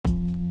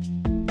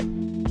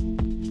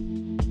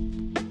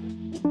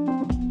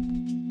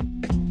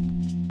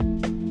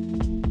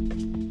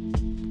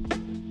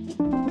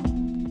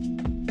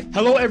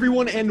Hello,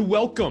 everyone, and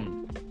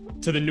welcome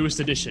to the newest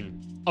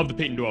edition of The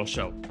Peyton Doyle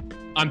Show.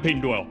 I'm Peyton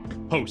Doyle,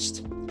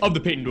 host of The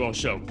Peyton Doyle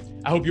Show.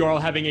 I hope you are all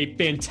having a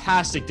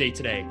fantastic day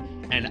today,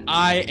 and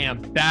I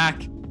am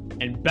back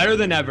and better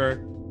than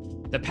ever.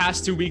 The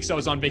past 2 weeks, I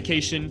was on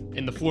vacation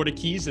in the Florida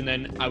Keys, and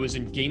then I was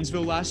in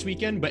Gainesville last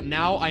weekend, but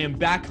now I am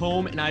back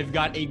home, and I've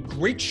got a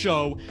great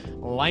show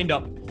lined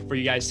up for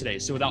you guys today.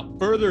 So without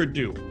further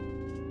ado,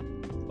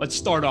 let's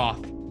start off.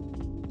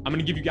 I'm going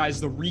to give you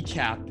guys the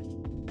recap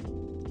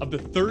of the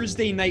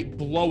Thursday night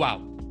blowout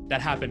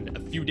that happened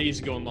a few days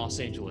ago in Los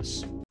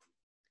Angeles.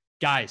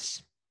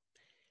 Guys,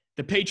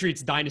 the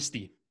Patriots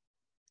dynasty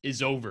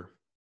is over.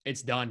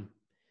 It's done.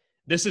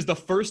 This is the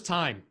first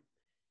time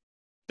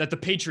that the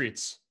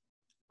Patriots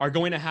are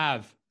going to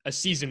have a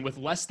season with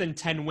less than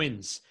 10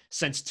 wins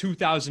since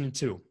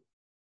 2002.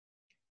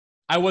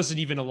 I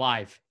wasn't even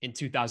alive in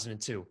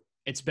 2002.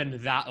 It's been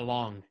that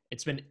long.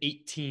 It's been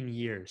 18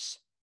 years.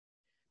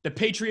 The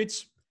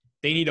Patriots,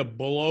 they need to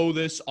blow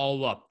this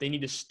all up. They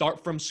need to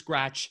start from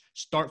scratch,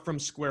 start from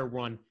square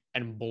one,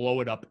 and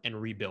blow it up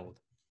and rebuild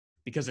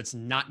because it's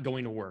not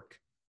going to work.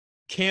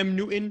 Cam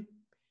Newton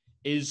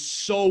is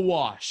so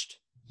washed.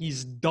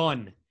 He's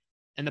done.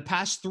 In the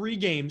past 3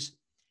 games,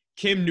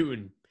 Cam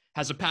Newton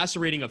has a passer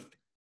rating of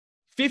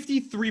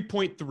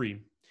 53.3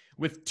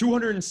 with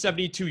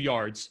 272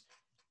 yards,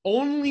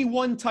 only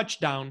 1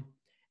 touchdown,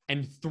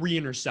 and 3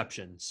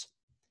 interceptions.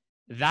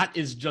 That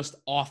is just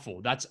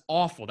awful. That's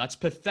awful. That's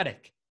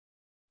pathetic.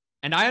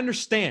 And I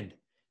understand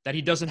that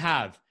he doesn't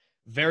have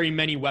very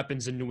many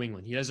weapons in New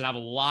England. He doesn't have a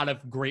lot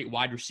of great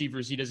wide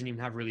receivers. He doesn't even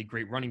have really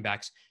great running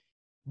backs.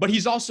 But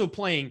he's also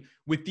playing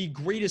with the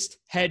greatest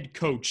head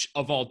coach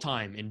of all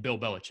time in Bill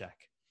Belichick.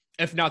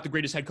 If not the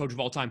greatest head coach of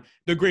all time,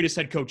 the greatest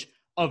head coach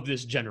of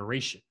this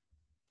generation.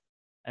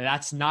 And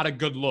that's not a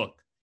good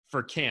look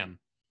for Cam,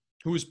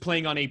 who is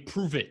playing on a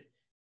prove-it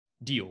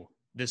deal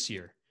this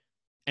year.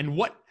 And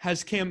what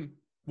has Cam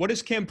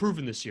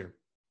proven this year?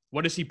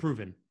 What has he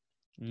proven?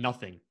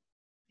 Nothing.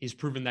 He's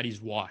proven that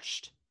he's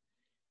washed.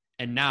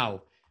 And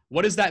now,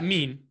 what does that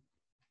mean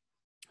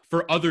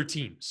for other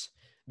teams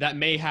that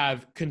may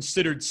have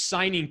considered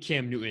signing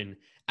Cam Newton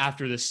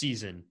after the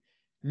season,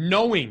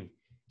 knowing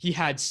he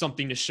had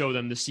something to show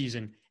them this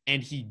season,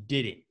 and he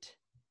didn't?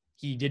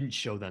 He didn't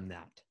show them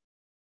that.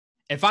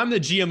 If I'm the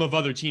GM of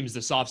other teams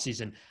this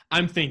offseason,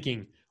 I'm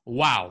thinking,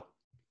 wow,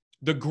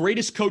 the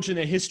greatest coach in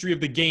the history of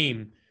the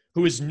game,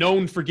 who is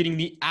known for getting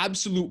the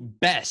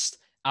absolute best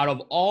out of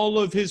all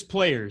of his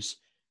players,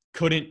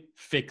 couldn't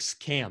fix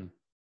Cam.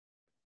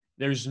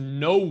 There's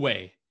no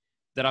way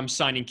that I'm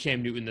signing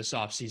Cam Newton this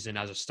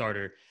offseason as a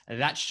starter, and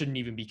that shouldn't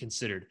even be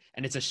considered.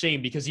 And it's a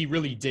shame because he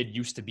really did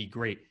used to be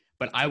great,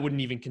 but I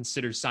wouldn't even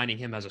consider signing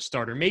him as a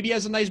starter. Maybe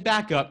as a nice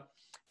backup,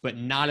 but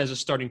not as a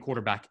starting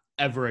quarterback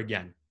ever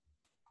again.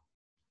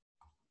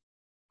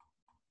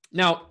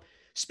 Now,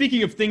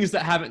 speaking of things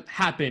that haven't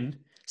happened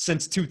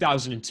since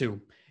 2002,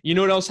 you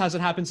know what else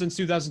hasn't happened since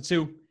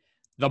 2002?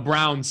 The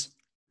Browns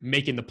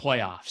making the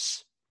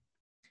playoffs.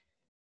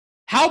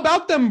 How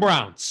about them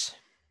Browns?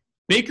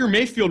 Baker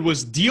Mayfield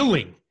was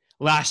dealing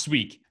last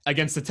week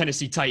against the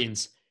Tennessee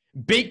Titans.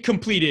 Bake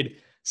completed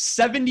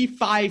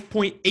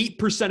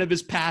 75.8% of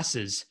his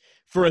passes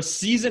for a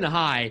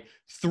season-high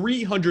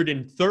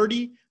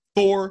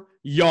 334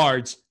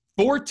 yards,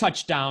 4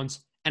 touchdowns,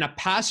 and a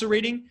passer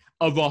rating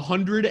of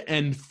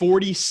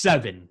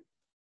 147.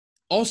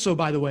 Also,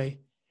 by the way,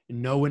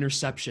 no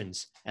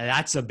interceptions. And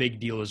that's a big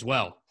deal as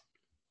well.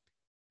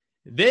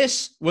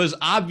 This was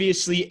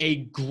obviously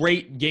a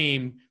great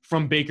game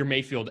from Baker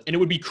Mayfield, and it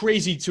would be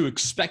crazy to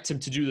expect him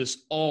to do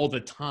this all the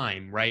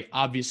time, right?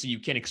 Obviously, you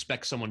can't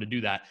expect someone to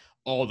do that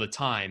all the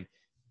time.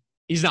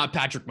 He's not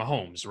Patrick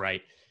Mahomes,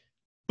 right?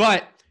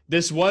 But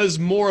this was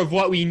more of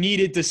what we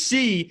needed to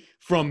see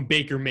from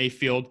Baker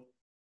Mayfield.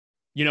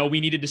 You know,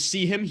 we needed to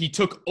see him. He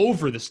took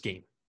over this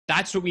game.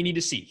 That's what we need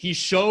to see. He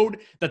showed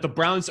that the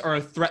Browns are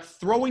a threat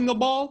throwing the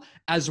ball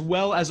as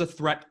well as a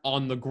threat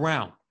on the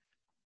ground.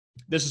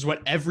 This is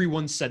what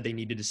everyone said they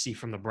needed to see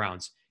from the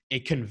Browns.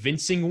 A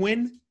convincing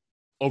win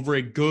over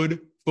a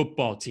good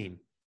football team.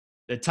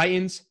 The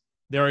Titans,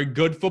 they're a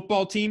good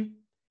football team,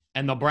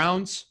 and the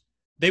Browns,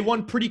 they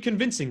won pretty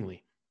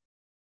convincingly.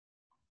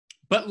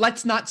 But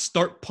let's not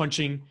start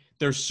punching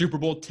their Super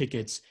Bowl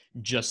tickets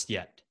just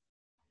yet.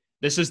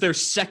 This is their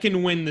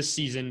second win this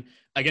season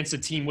against a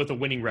team with a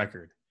winning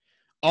record.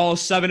 All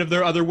 7 of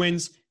their other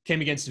wins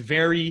came against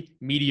very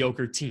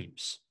mediocre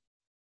teams.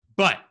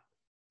 But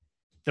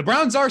the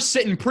Browns are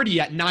sitting pretty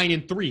at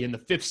 9-3 in the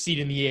 5th seed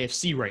in the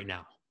AFC right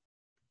now.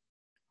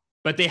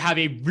 But they have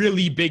a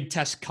really big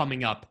test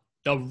coming up.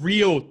 The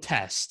real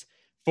test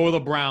for the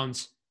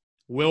Browns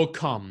will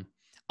come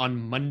on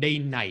Monday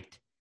night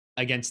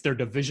against their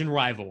division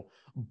rival,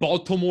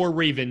 Baltimore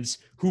Ravens,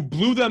 who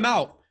blew them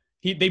out.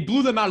 They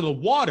blew them out of the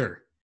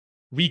water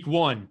week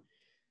 1,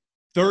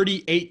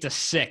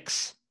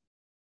 38-6.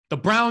 The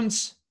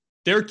Browns,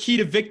 their key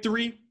to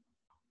victory,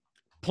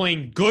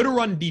 playing good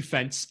run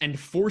defense and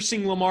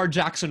forcing Lamar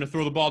Jackson to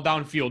throw the ball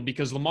downfield,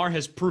 because Lamar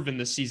has proven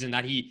this season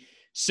that he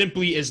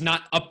simply is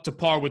not up to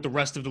par with the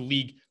rest of the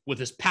league with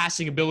his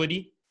passing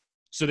ability.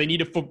 So they need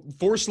to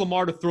force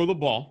Lamar to throw the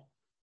ball.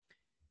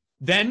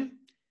 Then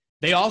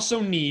they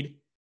also need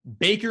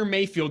Baker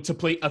Mayfield to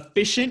play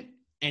efficient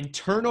and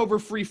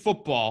turnover-free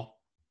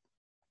football.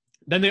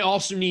 Then they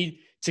also need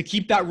to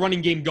keep that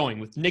running game going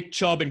with Nick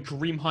Chubb and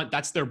Kareem Hunt.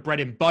 That's their bread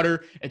and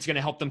butter. It's going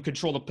to help them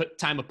control the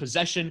time of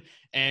possession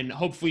and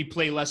hopefully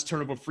play less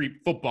turnover-free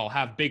football.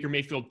 Have Baker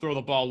Mayfield throw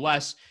the ball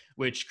less,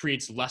 which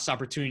creates less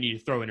opportunity to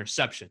throw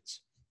interceptions.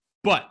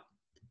 But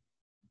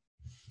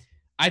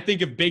I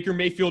think if Baker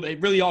Mayfield, it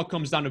really all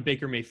comes down to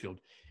Baker Mayfield.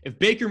 If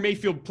Baker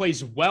Mayfield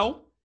plays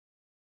well,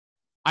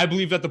 I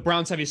believe that the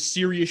Browns have a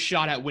serious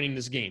shot at winning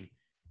this game.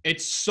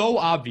 It's so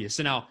obvious.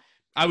 And now,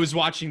 I was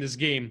watching this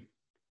game.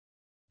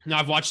 Now,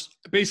 I've watched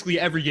basically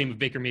every game of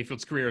Baker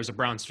Mayfield's career as a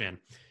Browns fan.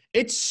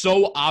 It's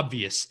so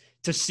obvious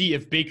to see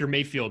if Baker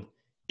Mayfield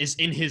is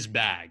in his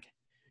bag.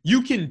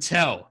 You can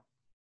tell.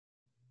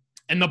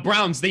 And the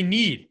Browns, they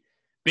need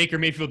Baker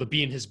Mayfield to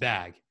be in his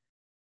bag.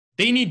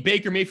 They need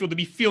Baker Mayfield to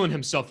be feeling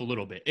himself a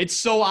little bit. It's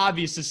so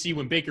obvious to see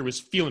when Baker was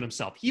feeling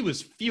himself. He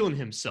was feeling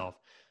himself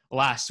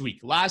last week.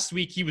 Last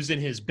week, he was in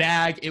his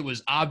bag. It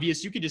was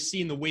obvious. You could just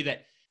see in the way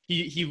that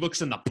he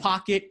looks in the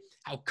pocket,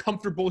 how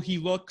comfortable he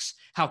looks,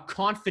 how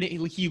confident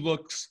he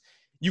looks.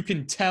 You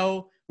can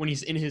tell when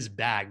he's in his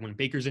bag, when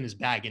Baker's in his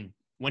bag. And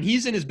when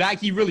he's in his bag,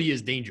 he really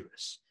is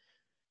dangerous.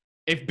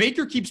 If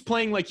Baker keeps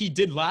playing like he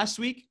did last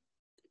week,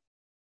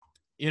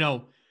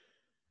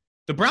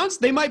 the Browns,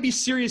 they might be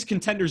serious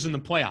contenders in the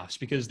playoffs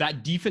because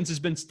that defense has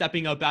been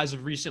stepping up as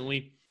of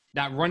recently.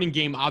 That running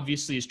game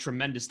obviously is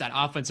tremendous. That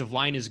offensive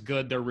line is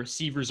good. Their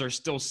receivers are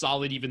still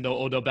solid, even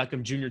though Odell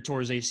Beckham Jr. tore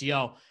his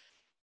ACL.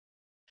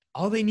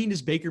 All they need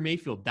is Baker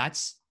Mayfield.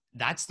 That's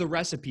the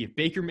recipe. If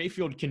Baker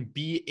Mayfield can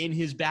be in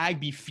his bag,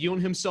 be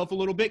feeling himself a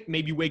little bit,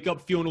 maybe wake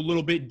up feeling a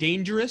little bit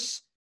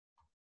dangerous,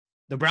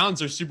 the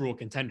Browns are Super Bowl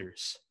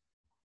contenders.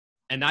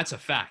 And that's a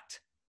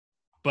fact.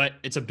 But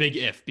it's a big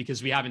if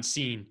because we haven't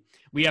seen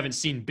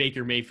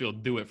Baker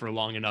Mayfield do it for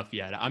long enough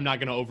yet. I'm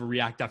not going to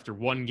overreact after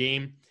one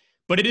game,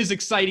 but it is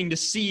exciting to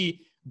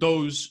see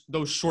those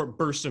short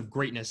bursts of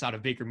greatness out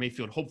of Baker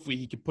Mayfield. Hopefully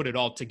he can put it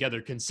all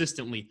together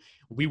consistently.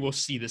 We will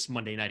see this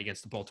Monday night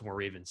against the Baltimore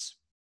Ravens.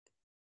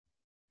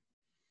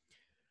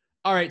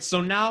 All right,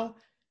 so now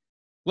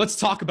let's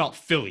talk about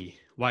Philly.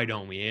 Why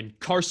don't we? And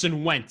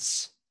Carson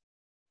Wentz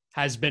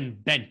has been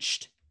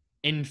benched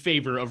in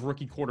favor of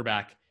rookie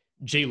quarterback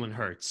Jalen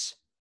Hurts.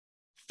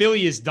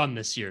 Philly is done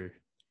this year.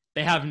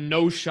 They have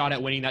no shot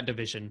at winning that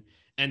division,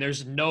 and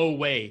there's no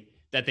way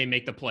that they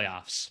make the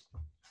playoffs.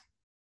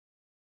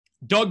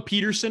 Doug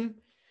Peterson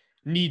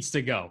needs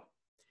to go.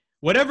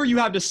 Whatever you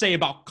have to say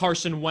about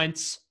Carson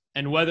Wentz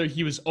and whether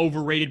he was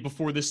overrated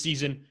before this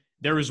season,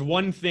 there is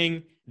one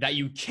thing that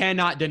you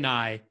cannot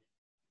deny,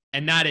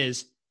 and that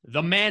is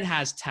the man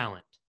has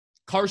talent.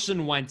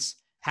 Carson Wentz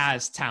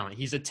has talent.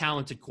 He's a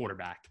talented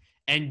quarterback.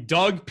 And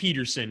Doug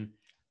Peterson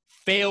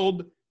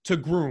failed to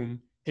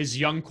groom his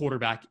young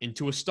quarterback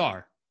into a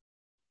star.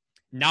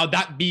 Now,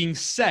 that being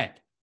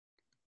said,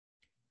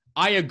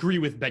 I agree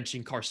with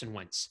benching Carson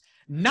Wentz.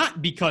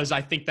 Not because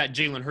I think that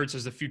Jalen Hurts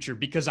is the future,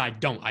 because I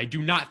don't. I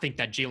do not think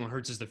that Jalen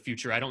Hurts is the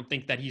future. I don't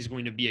think that he's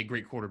going to be a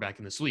great quarterback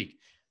in this league.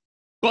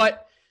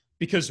 But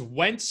because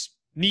Wentz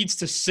needs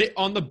to sit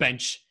on the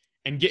bench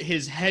and get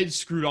his head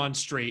screwed on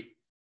straight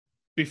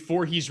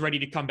before he's ready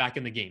to come back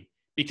in the game.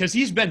 Because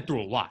he's been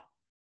through a lot.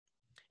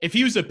 If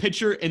he was a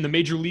pitcher in the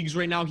major leagues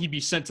right now, he'd be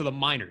sent to the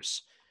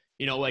minors.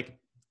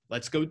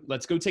 Let's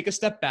go take a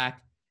step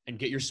back and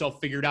get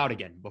yourself figured out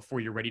again before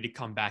you're ready to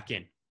come back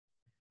in.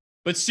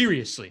 But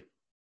seriously,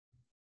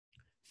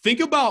 think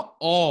about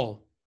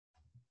all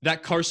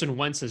that Carson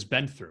Wentz has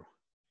been through.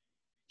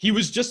 He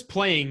was just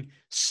playing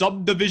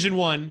sub-Division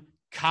I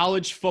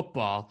college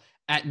football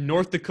at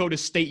North Dakota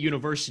State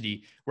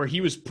University, where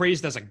he was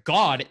praised as a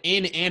god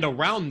in and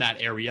around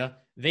that area.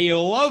 They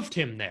loved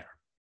him there.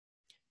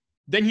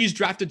 Then he's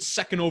drafted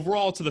second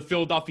overall to the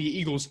Philadelphia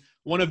Eagles,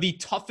 one of the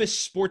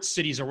toughest sports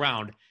cities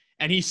around,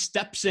 and he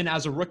steps in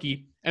as a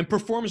rookie and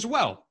performs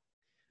well.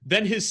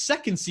 Then his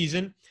second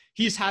season,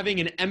 he's having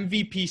an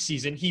MVP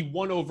season. He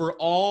won over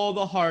all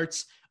the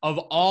hearts of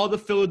all the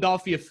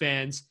Philadelphia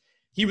fans.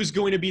 He was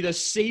going to be the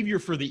savior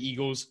for the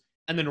Eagles,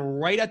 and then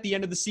right at the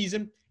end of the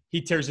season,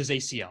 he tears his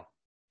ACL.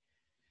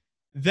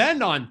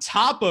 Then on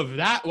top of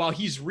that, while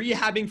he's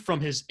rehabbing from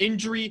his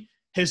injury,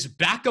 his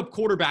backup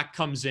quarterback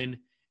comes in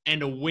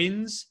and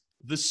wins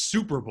the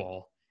Super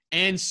Bowl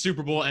and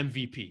Super Bowl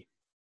MVP.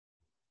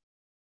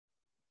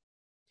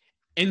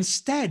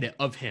 Instead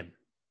of him,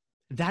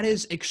 that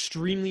is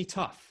extremely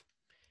tough.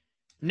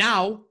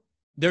 Now,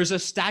 there's a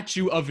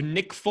statue of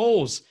Nick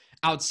Foles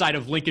outside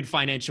of Lincoln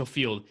Financial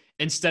Field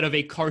instead of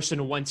a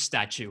Carson Wentz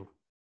statue.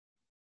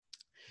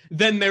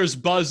 Then there's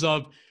buzz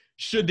of,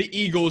 should the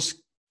Eagles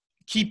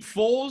keep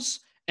Foles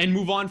and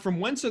move on from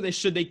Wentz, or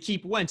should they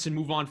keep Wentz and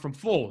move on from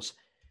Foles?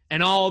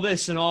 And all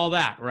this and all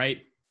that,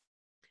 right?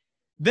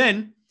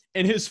 Then,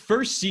 in his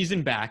first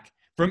season back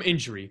from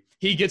injury,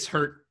 he gets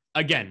hurt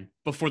again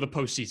before the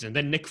postseason.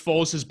 Then Nick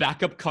Foles, his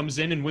backup, comes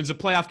in and wins a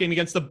playoff game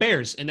against the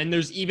Bears. And then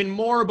there's even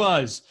more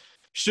buzz.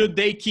 Should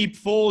they keep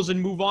Foles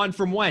and move on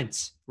from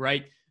Wentz,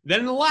 right?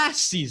 Then in the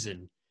last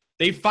season,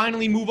 they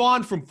finally move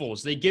on from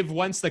Foles. They give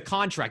Wentz the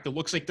contract. It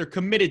looks like they're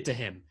committed to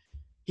him.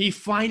 He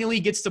finally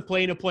gets to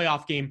play in a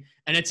playoff game,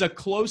 and it's a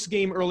close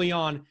game early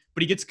on,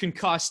 but he gets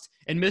concussed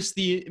and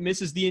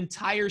misses the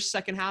entire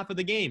second half of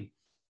the game.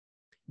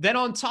 Then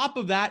on top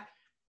of that,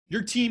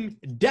 your team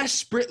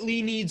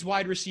desperately needs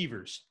wide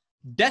receivers.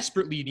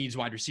 Desperately needs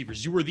wide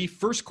receivers. You were the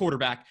first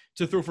quarterback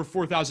to throw for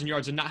 4,000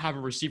 yards and not have a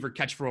receiver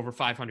catch for over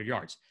 500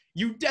 yards.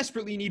 You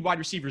desperately need wide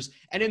receivers.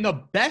 And in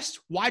the best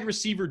wide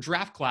receiver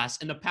draft class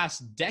in the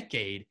past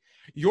decade,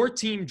 your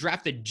team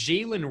drafted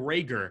Jalen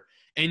Reagor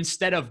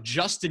instead of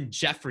Justin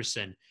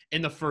Jefferson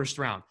in the first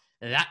round.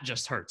 That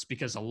just hurts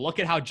because look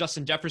at how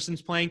Justin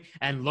Jefferson's playing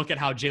and look at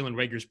how Jalen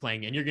Reagor's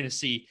playing. And you're going to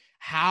see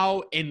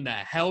how in the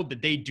hell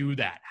did they do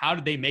that? How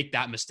did they make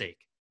that mistake,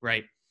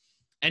 right?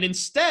 And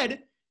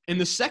instead, in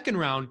the second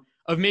round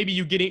of maybe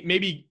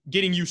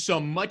getting you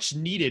some much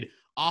needed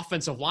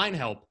offensive line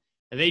help,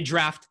 they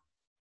draft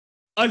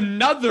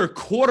another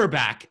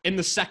quarterback in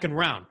the second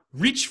round.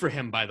 Reach for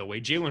him, by the way.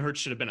 Jalen Hurts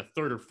should have been a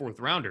third or fourth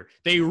rounder.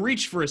 They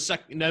reach for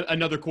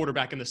another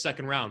quarterback in the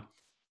second round.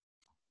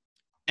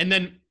 And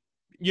then,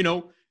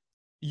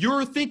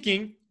 you're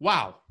thinking,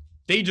 wow,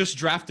 they just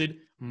drafted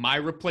my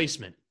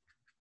replacement.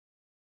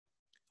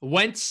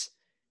 Wentz,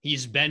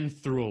 he's been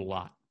through a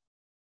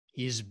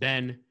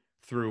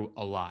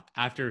lot.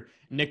 After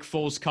Nick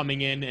Foles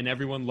coming in, and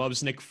everyone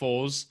loves Nick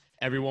Foles,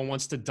 everyone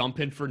wants to dump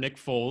him for Nick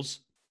Foles.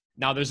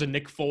 Now there's a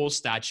Nick Foles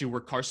statue where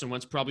Carson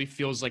Wentz probably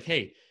feels like,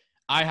 hey,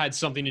 I had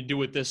something to do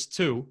with this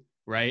too,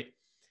 right?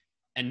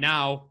 And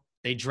now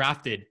they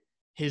drafted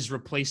his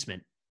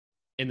replacement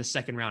in the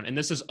second round. And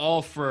this is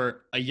all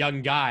for a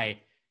young guy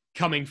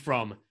coming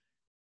from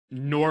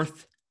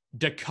North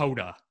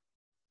Dakota.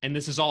 And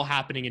this is all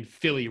happening in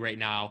Philly right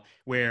now,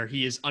 where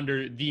he is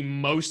under the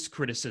most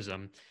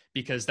criticism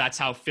because that's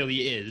how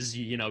Philly is.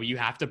 You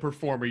have to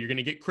perform or you're going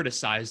to get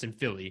criticized in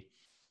Philly.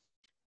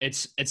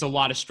 It's a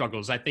lot of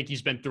struggles. I think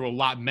he's been through a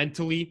lot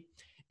mentally.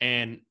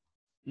 And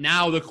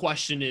now the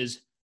question is,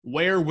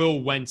 where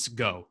will Wentz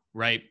go,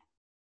 right?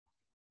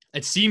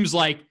 It seems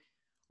like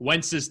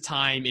Wentz's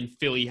time in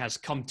Philly has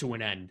come to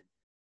an end.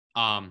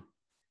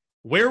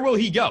 Where will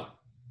he go?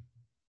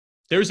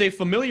 There's a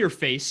familiar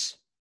face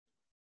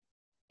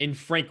in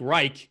Frank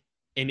Reich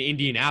in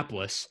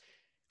Indianapolis.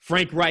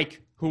 Frank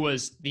Reich, who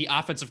was the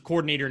offensive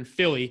coordinator in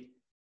Philly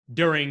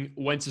during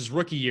Wentz's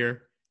rookie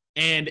year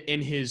and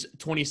in his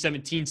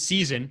 2017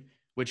 season,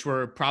 which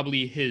were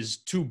probably his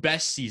two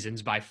best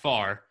seasons by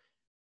far.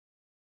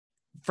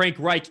 Frank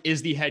Reich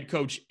is the head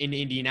coach in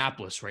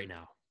Indianapolis right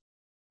now.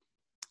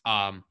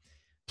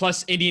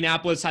 Plus,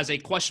 Indianapolis has a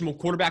questionable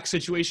quarterback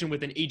situation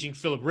with an aging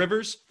Phillip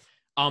Rivers.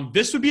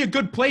 This would be a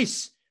good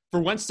place for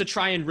Wentz to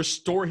try and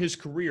restore his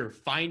career,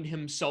 find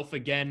himself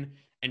again,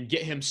 and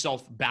get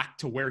himself back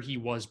to where he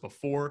was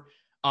before.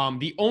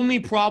 The only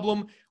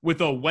problem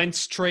with a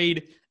Wentz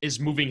trade is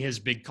moving his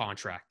big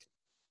contract.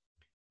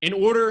 In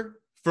order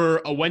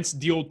for a Wentz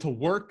deal to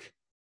work,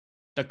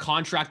 the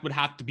contract would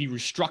have to be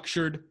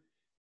restructured.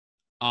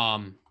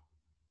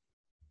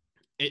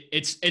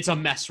 It's a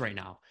mess right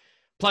now.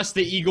 Plus,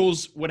 the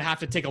Eagles would have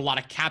to take a lot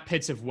of cap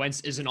hits if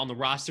Wentz isn't on the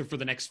roster for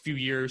the next few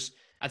years.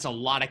 That's a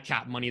lot of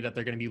cap money that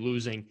they're going to be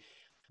losing.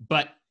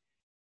 But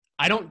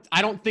I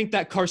don't think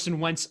that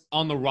Carson Wentz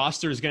on the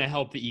roster is going to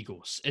help the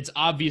Eagles. It's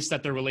obvious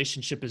that their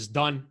relationship is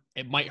done.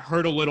 It might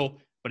hurt a little,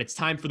 but it's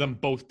time for them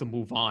both to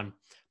move on.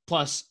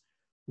 Plus,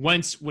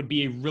 Wentz would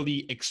be a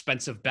really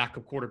expensive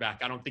backup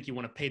quarterback. I don't think you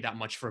want to pay that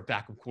much for a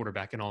backup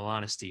quarterback, in all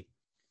honesty.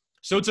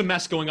 So it's a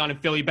mess going on in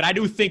Philly, but I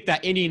do think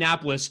that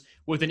Indianapolis,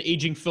 with an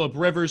aging Phillip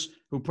Rivers,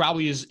 who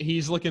probably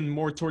he's looking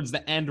more towards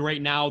the end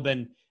right now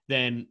than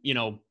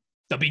the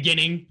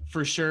beginning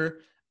for sure.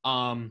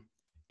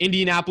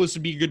 Indianapolis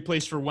would be a good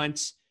place for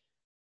Wentz,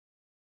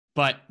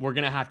 but we're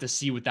going to have to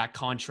see with that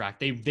contract.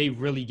 They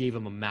really gave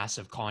him a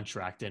massive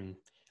contract, and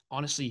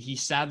honestly, he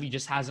sadly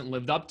just hasn't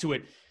lived up to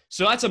it.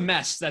 So that's a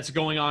mess that's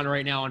going on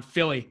right now in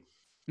Philly.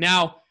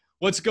 Now,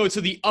 let's go to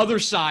the other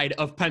side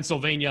of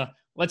Pennsylvania.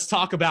 Let's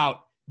talk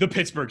about the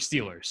Pittsburgh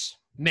Steelers.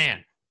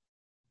 Man,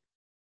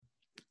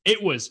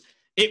 it was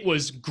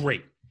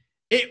great.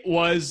 It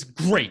was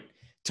great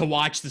to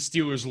watch the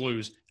Steelers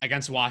lose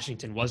against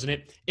Washington, wasn't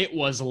it? It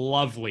was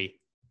lovely.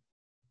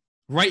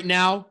 Right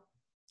now,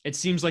 it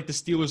seems like the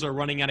Steelers are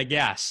running out of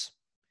gas.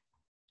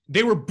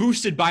 They were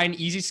boosted by an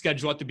easy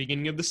schedule at the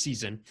beginning of the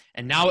season,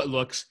 and now it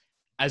looks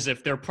as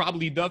if they're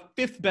probably the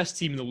fifth best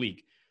team in the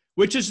league,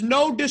 which is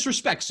no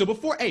disrespect. So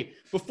before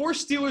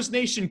Steelers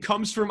Nation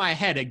comes for my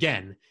head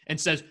again and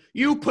says,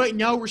 you put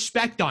no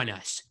respect on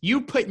us.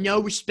 You put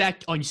no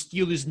respect on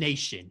Steelers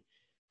Nation.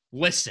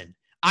 Listen,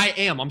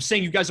 I'm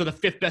saying you guys are the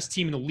fifth best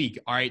team in the league,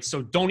 all right?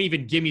 So don't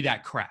even give me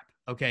that crap,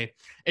 okay?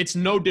 It's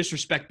no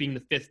disrespect being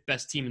the fifth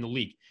best team in the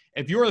league.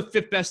 If you're the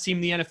fifth best team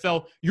in the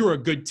NFL, you're a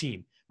good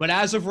team. But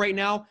as of right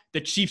now,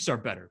 the Chiefs are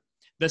better.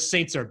 The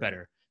Saints are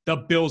better. The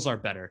Bills are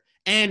better.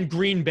 And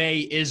Green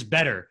Bay is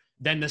better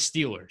than the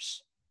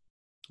Steelers.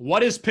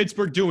 What is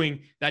Pittsburgh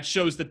doing that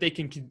shows that they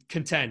can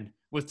contend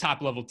with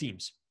top-level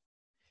teams.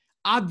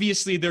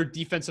 Obviously, their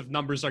defensive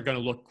numbers are going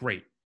to look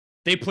great.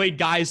 They played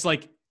guys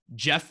like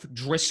Jeff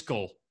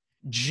Driscoll,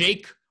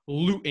 Jake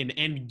Luton,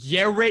 and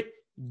Garrett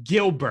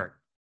Gilbert.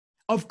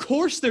 Of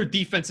course their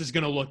defense is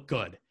going to look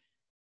good.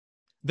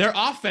 Their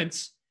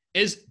offense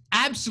is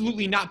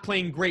absolutely not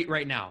playing great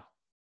right now.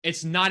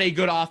 It's not a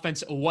good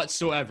offense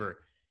whatsoever.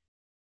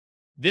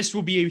 This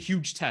will be a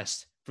huge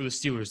test for the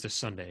Steelers this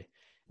Sunday.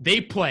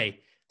 They play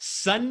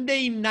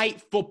Sunday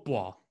Night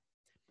Football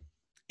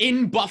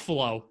in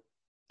Buffalo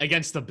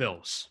against the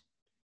Bills.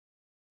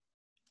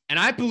 And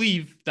I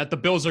believe that the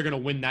Bills are going to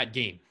win that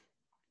game.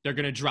 They're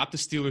going to drop the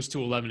Steelers to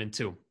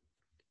 11-2.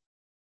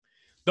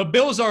 The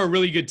Bills are a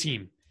really good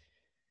team.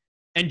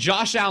 And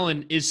Josh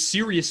Allen is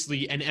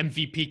seriously an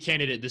MVP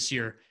candidate this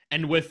year.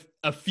 And with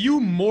a few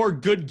more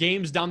good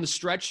games down the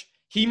stretch,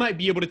 he might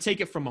be able to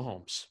take it from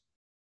Mahomes.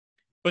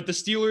 But the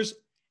Steelers,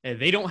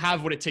 they don't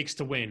have what it takes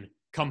to win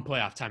come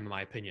playoff time, in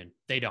my opinion.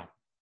 They don't.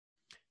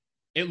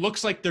 It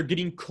looks like they're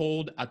getting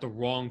cold at the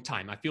wrong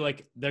time. I feel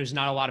like there's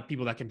not a lot of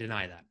people that can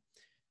deny that.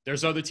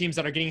 There's other teams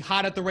that are getting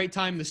hot at the right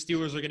time. The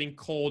Steelers are getting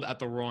cold at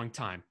the wrong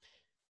time.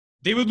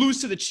 They would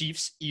lose to the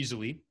Chiefs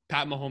easily.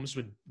 Pat Mahomes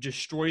would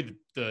destroy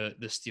the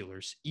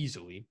Steelers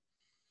easily.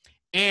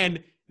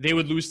 And they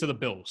would lose to the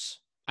Bills.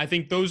 I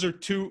think those are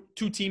two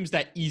teams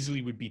that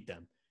easily would beat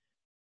them.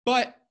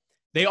 But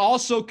they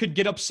also could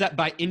get upset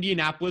by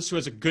Indianapolis, who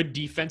has a good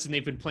defense, and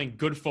they've been playing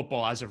good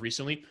football as of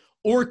recently,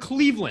 or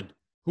Cleveland,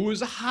 who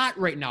is hot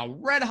right now,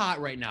 red hot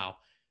right now,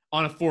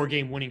 on a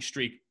 4-game winning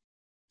streak.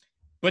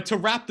 But to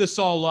wrap this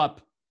all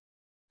up,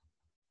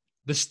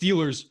 the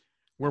Steelers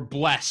were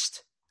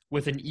blessed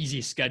with an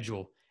easy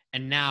schedule.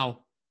 And now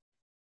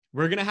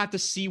we're going to have to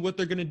see what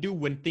they're going to do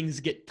when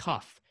things get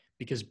tough.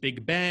 Because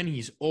Big Ben,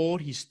 he's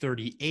old, he's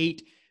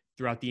 38.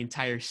 Throughout the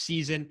entire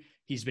season,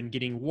 he's been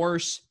getting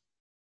worse.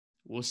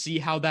 We'll see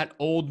how that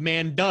old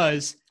man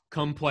does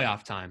come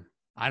playoff time.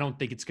 I don't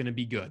think it's going to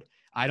be good.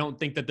 I don't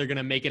think that they're going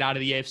to make it out of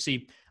the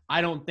AFC.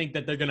 I don't think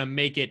that they're going to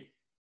make it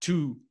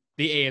to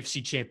the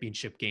AFC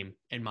Championship game,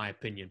 in my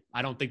opinion.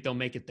 I don't think they'll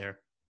make it there.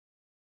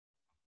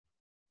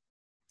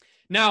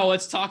 Now,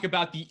 let's talk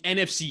about the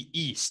NFC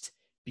East,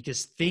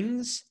 because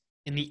things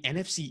in the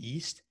NFC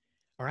East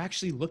are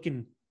actually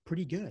looking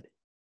pretty good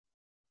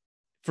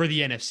for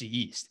the NFC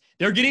East.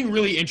 They're getting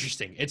really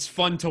interesting. It's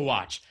fun to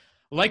watch.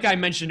 Like I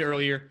mentioned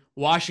earlier,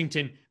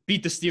 Washington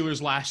beat the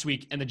Steelers last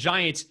week, and the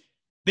Giants,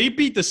 they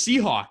beat the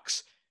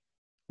Seahawks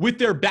with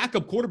their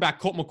backup quarterback,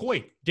 Colt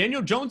McCoy.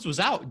 Daniel Jones was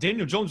out.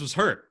 Daniel Jones was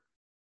hurt.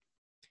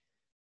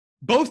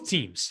 Both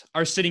teams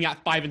are sitting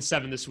at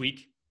 5-7 this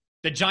week.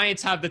 The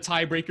Giants have the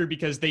tiebreaker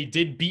because they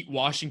did beat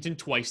Washington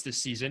twice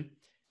this season.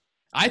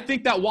 I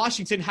think that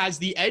Washington has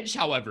the edge,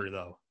 however,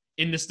 though,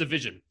 in this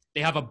division.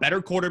 They have a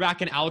better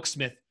quarterback in Alex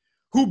Smith,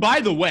 who,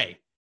 by the way,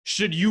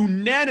 should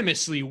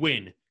unanimously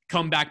win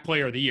Comeback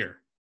Player of the Year.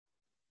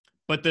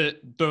 But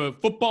the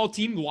football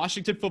team, the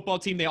Washington football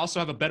team, they also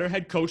have a better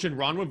head coach in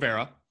Ron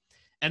Rivera,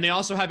 and they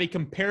also have a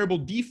comparable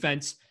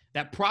defense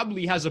that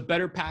probably has a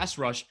better pass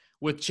rush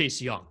with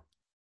Chase Young.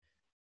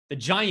 The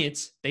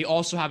Giants, they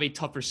also have a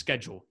tougher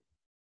schedule.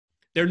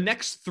 Their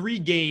next 3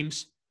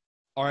 games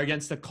are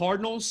against the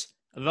Cardinals,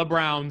 the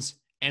Browns,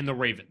 and the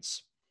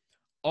Ravens.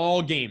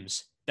 All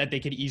games that they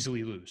could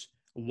easily lose.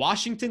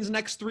 Washington's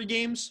next 3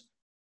 games,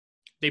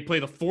 they play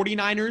the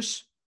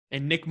 49ers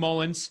and Nick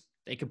Mullins.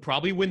 They could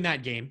probably win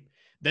that game.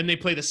 Then they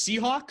play the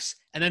Seahawks,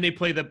 and then they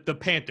play the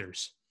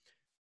Panthers.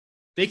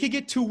 They could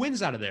get 2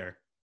 wins out of there.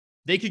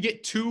 They could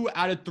get 2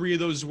 out of 3 of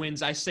those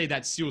wins. I say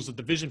that seals the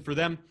division for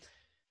them.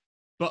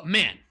 But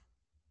man,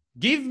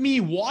 give me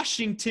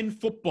Washington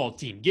football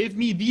team. Give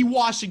me the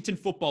Washington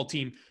football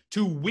team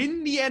to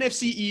win the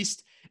NFC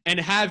East and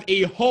have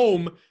a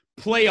home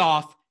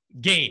playoff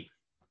game.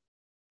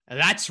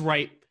 That's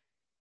right.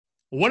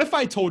 What if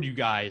I told you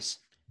guys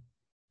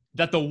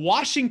that the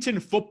Washington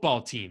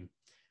football team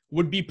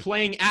would be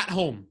playing at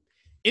home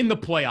in the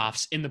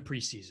playoffs in the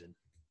preseason?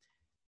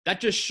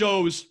 That just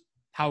shows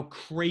how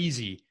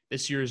crazy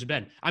this year has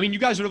been. I mean, you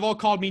guys would have all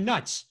called me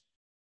nuts.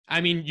 I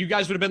mean, you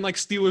guys would have been like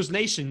Steelers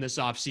Nation this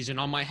offseason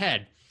on my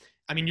head.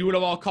 I mean, you would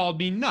have all called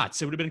me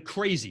nuts. It would have been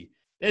crazy.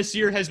 This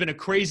year has been a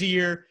crazy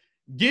year.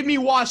 Give me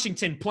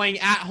Washington playing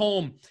at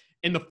home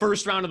in the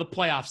first round of the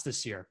playoffs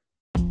this year.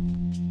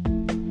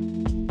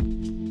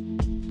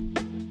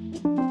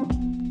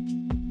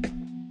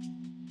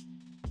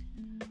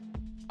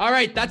 All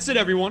right, that's it,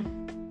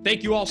 everyone.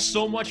 Thank you all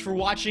so much for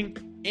watching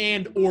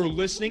and or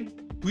listening.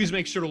 Please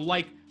make sure to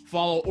like,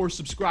 follow, or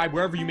subscribe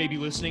wherever you may be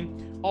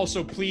listening.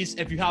 Also, please,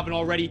 if you haven't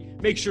already,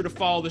 make sure to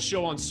follow the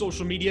show on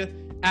social media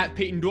at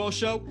Peyton Doyle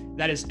Show.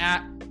 That is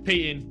at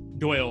Peyton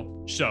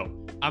Doyle Show.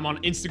 I'm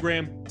on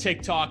Instagram,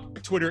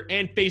 TikTok, Twitter,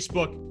 and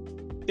Facebook.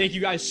 Thank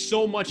you guys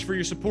so much for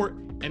your support,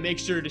 and make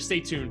sure to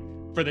stay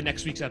tuned for the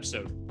next week's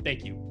episode.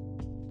 Thank you.